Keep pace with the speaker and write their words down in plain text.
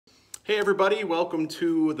Hey everybody, welcome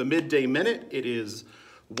to the Midday Minute. It is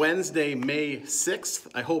Wednesday, May 6th.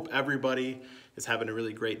 I hope everybody is having a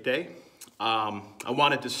really great day. I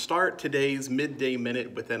wanted to start today's Midday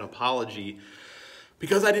Minute with an apology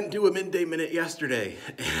because I didn't do a Midday Minute yesterday.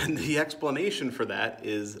 And the explanation for that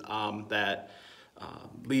is that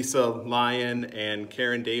Lisa Lyon and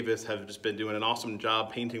Karen Davis have just been doing an awesome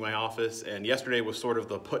job painting my office. And yesterday was sort of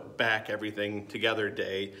the put back everything together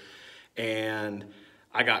day. And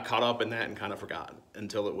I got caught up in that and kind of forgot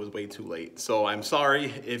until it was way too late. So I'm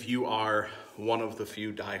sorry if you are one of the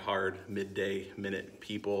few diehard Midday Minute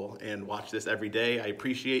people and watch this every day. I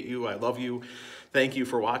appreciate you. I love you. Thank you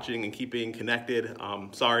for watching and keeping connected.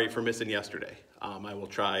 Sorry for missing yesterday. I will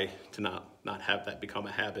try to not have that become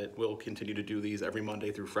a habit. We'll continue to do these every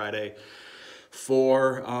Monday through Friday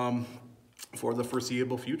for the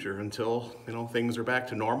foreseeable future until things are back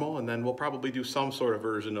to normal, and then we'll probably do some sort of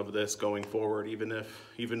version of this going forward,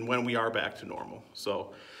 even when we are back to normal.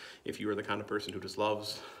 So if you are the kind of person who just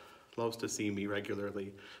loves to see me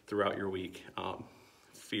regularly throughout your week,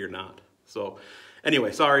 fear not. So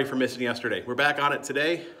anyway, sorry for missing yesterday. We're back on it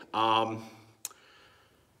today. I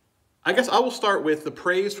guess I will start with the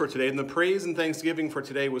praise for today. And the praise and thanksgiving for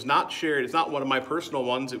today was not shared. It's not one of my personal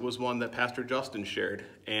ones. It was one that Pastor Justin shared.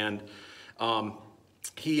 And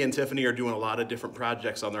he and Tiffany are doing a lot of different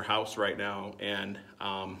projects on their house right now. And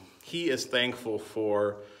he is thankful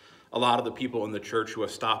for a lot of the people in the church who have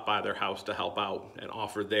stopped by their house to help out and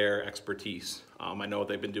offer their expertise. I know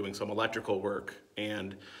they've been doing some electrical work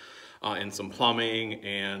and some plumbing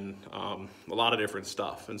and a lot of different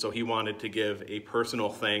stuff. And so he wanted to give a personal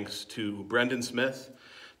thanks to Brendan Smith,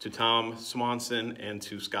 to Tom Swanson, and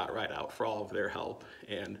to Scott Rideout for all of their help.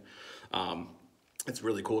 And it's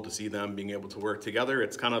really cool to see them being able to work together.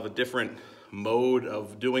 It's kind of a different mode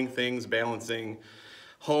of doing things, balancing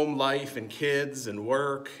home life and kids and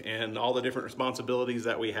work and all the different responsibilities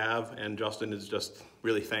that we have. And Justin is just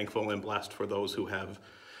really thankful and blessed for those who have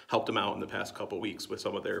helped him out in the past couple weeks with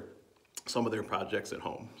some of their projects at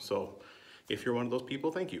home. So if you're one of those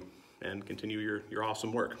people, thank you, and continue your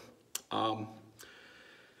awesome work.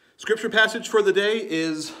 Scripture passage for the day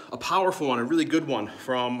is a powerful one, a really good one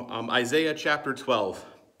from Isaiah chapter 12.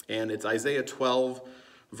 And it's Isaiah 12,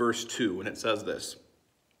 verse 2. And it says this.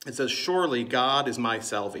 It says, "Surely God is my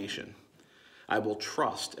salvation. I will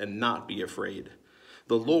trust and not be afraid.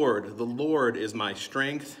 The Lord is my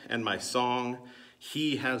strength and my song.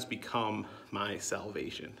 He has become my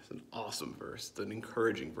salvation." It's an awesome verse. It's an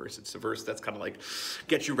encouraging verse. It's a verse that's kind of like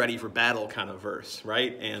get you ready for battle kind of verse,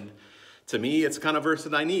 right? And to me, it's the kind of verse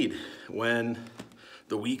that I need when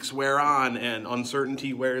the weeks wear on and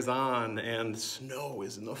uncertainty wears on and snow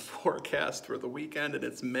is in the forecast for the weekend and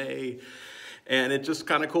it's May. And it's just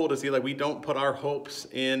kind of cool to see like we don't put our hopes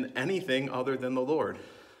in anything other than the Lord.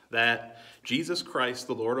 That Jesus Christ,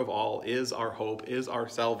 the Lord of all, is our hope, is our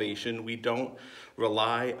salvation. We don't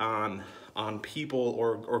rely on people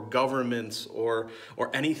or governments or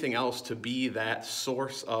anything else to be that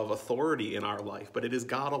source of authority in our life, but it is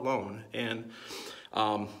God alone. And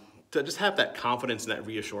to just have that confidence and that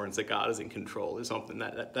reassurance that God is in control is something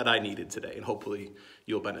that I needed today, and hopefully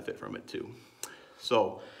you'll benefit from it too.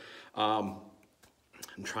 So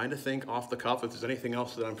I'm trying to think off the cuff if there's anything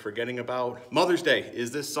else that I'm forgetting about. Mother's Day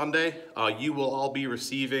is this Sunday. You will all be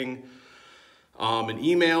receiving an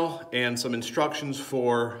email and some instructions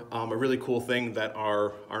for a really cool thing that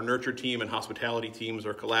our nurture team and hospitality teams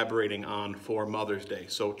are collaborating on for Mother's Day.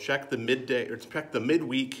 So check the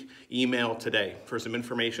midweek email today for some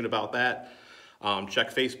information about that.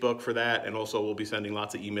 Check Facebook for that, and also we'll be sending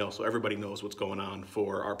lots of emails so everybody knows what's going on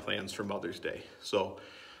for our plans for Mother's Day. So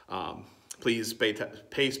please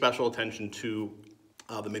pay special attention to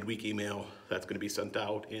the midweek email that's going to be sent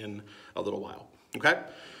out in a little while. Okay?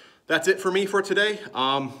 That's it for me for today.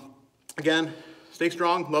 Again, stay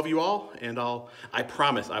strong. Love you all. And I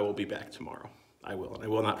promise I will be back tomorrow. I will. And I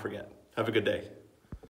will not forget. Have a good day.